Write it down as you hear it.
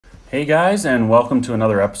Hey guys, and welcome to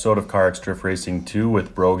another episode of CarX Drift Racing 2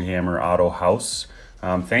 with Brogehammer Auto House.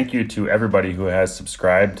 Thank you to everybody who has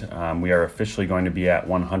subscribed. We are officially going to be at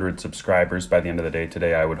 100 subscribers by the end of the day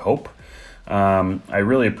today, I would hope. I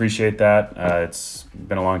really appreciate that. It's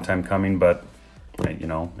been a long time coming, but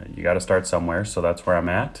you got to start somewhere, so that's where I'm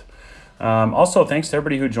at. Also, thanks to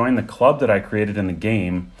everybody who joined the club that I created in the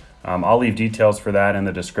game. I'll leave details for that in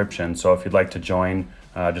the description, so if you'd like to join,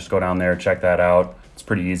 just go down there, check that out. It's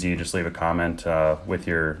pretty easy. Just leave a comment with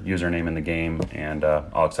your username in the game, and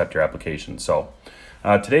I'll accept your application. So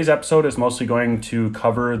today's episode is mostly going to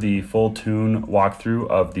cover the full tune walkthrough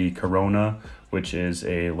of the Corona, which is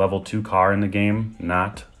a level 2 car in the game,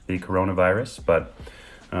 not the coronavirus. But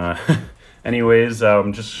anyways,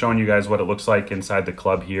 I'm just showing you guys what it looks like inside the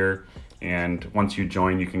club here. And once you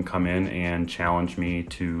join, you can come in and challenge me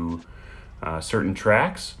to certain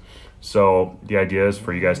tracks. So the idea is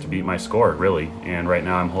for you guys to beat my score, really. And right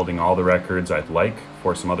now I'm holding all the records I'd like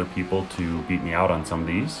for some other people to beat me out on some of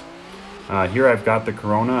these. Here I've got the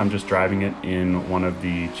Corona. I'm just driving it in one of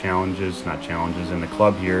the challenges, not challenges, in the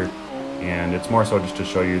club here. And it's more so just to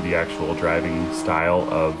show you the actual driving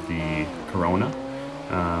style of the Corona.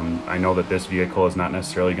 I know that this vehicle is not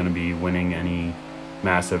necessarily going to be winning any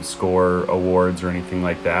massive score awards or anything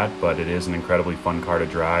like that, but it is an incredibly fun car to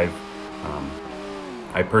drive.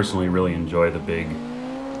 I personally really enjoy the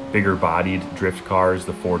bigger bodied drift cars,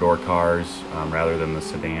 the 4-door cars, rather than the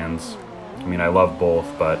sedans. I mean, I love both,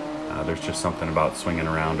 but there's just something about swinging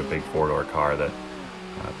around a big 4-door car that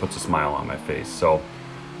puts a smile on my face. So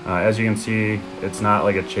as you can see, it's not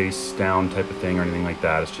like a chase down type of thing or anything like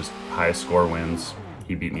that. It's just highest score wins.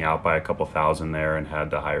 He beat me out by a couple thousand there and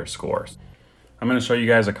had the higher scores. I'm going to show you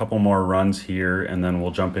guys a couple more runs here, and then we'll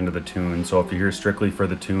jump into the tune. So if you're here strictly for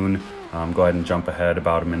the tune, go ahead and jump ahead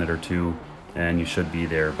about a minute or two, and you should be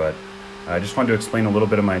there. But I just wanted to explain a little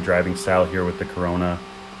bit of my driving style here with the Corona.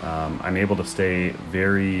 I'm able to stay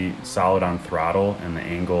very solid on throttle, and the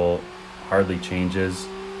angle hardly changes.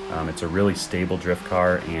 It's a really stable drift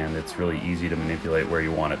car, and it's really easy to manipulate where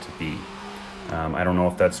you want it to be. I don't know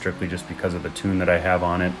if that's strictly just because of the tune that I have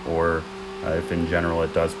on it, or if in general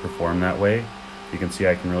it does perform that way. You can see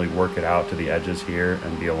I can really work it out to the edges here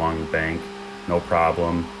and be along the bank, no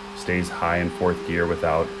problem. Stays high in 4th gear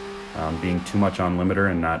without being too much on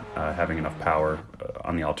limiter and not having enough power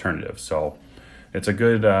on the alternative. So it's a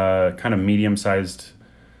good kind of medium-sized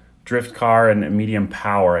drift car and medium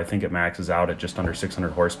power. I think it maxes out at just under 600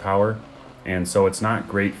 horsepower. And so it's not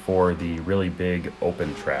great for the really big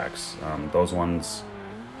open tracks. Those ones,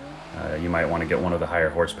 you might want to get one of the higher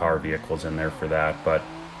horsepower vehicles in there for that. But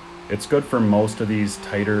it's good for most of these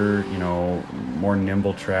tighter, more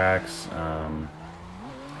nimble tracks.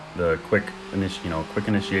 The quick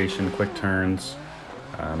initiation, quick turns,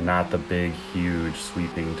 not the big, huge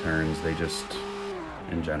sweeping turns. They just,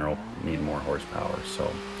 in general, need more horsepower. So,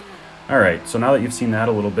 all right. So now that you've seen that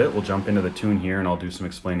a little bit, we'll jump into the tune here, and I'll do some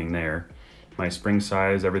explaining there. My spring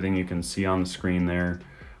size, everything you can see on the screen there.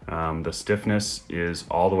 The stiffness is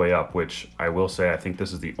all the way up, which I will say I think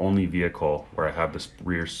this is the only vehicle where I have this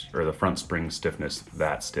rear or the front spring stiffness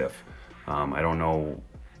that stiff. I don't know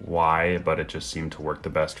why, but it just seemed to work the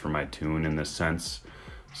best for my tune in this sense.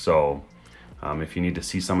 So if you need to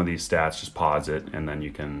see some of these stats, just pause it and then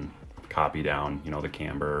you can copy down, the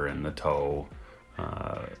camber and the toe.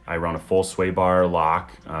 I run a full sway bar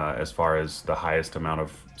lock as far as the highest amount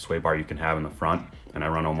of sway bar you can have in the front, and I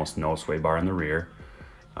run almost no sway bar in the rear.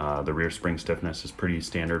 The rear spring stiffness is pretty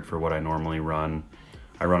standard for what I normally run.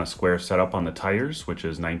 I run a square setup on the tires, which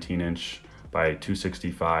is 19-inch by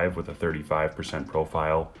 265 with a 35%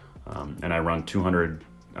 profile. And I run 200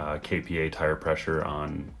 kPa tire pressure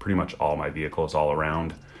on pretty much all my vehicles all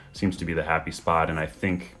around. Seems to be the happy spot, and I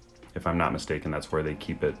think, if I'm not mistaken, that's where they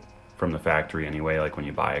keep it from the factory anyway, like when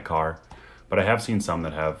you buy a car. But I have seen some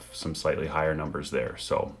that have some slightly higher numbers there,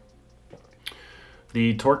 so.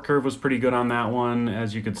 The torque curve was pretty good on that one,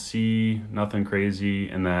 as you could see, nothing crazy.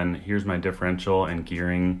 And then here's my differential and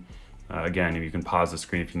gearing. Again, you can pause the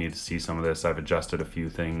screen if you need to see some of this. I've adjusted a few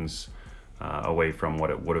things away from what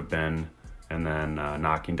it would have been, and then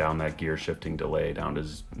knocking down that gear shifting delay down to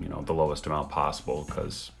the lowest amount possible,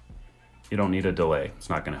 because you don't need a delay. It's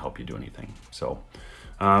not going to help you do anything. So,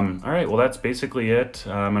 all right, well, that's basically it.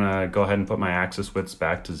 I'm going to go ahead and put my axis widths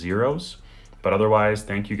back to zeros. But otherwise,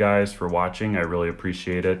 thank you guys for watching. I really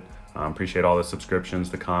appreciate it. Appreciate all the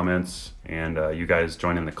subscriptions, the comments, and you guys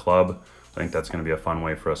joining the club. I think that's going to be a fun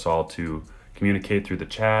way for us all to communicate through the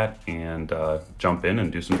chat and jump in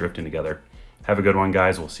and do some drifting together. Have a good one,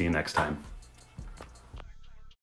 guys. We'll see you next time.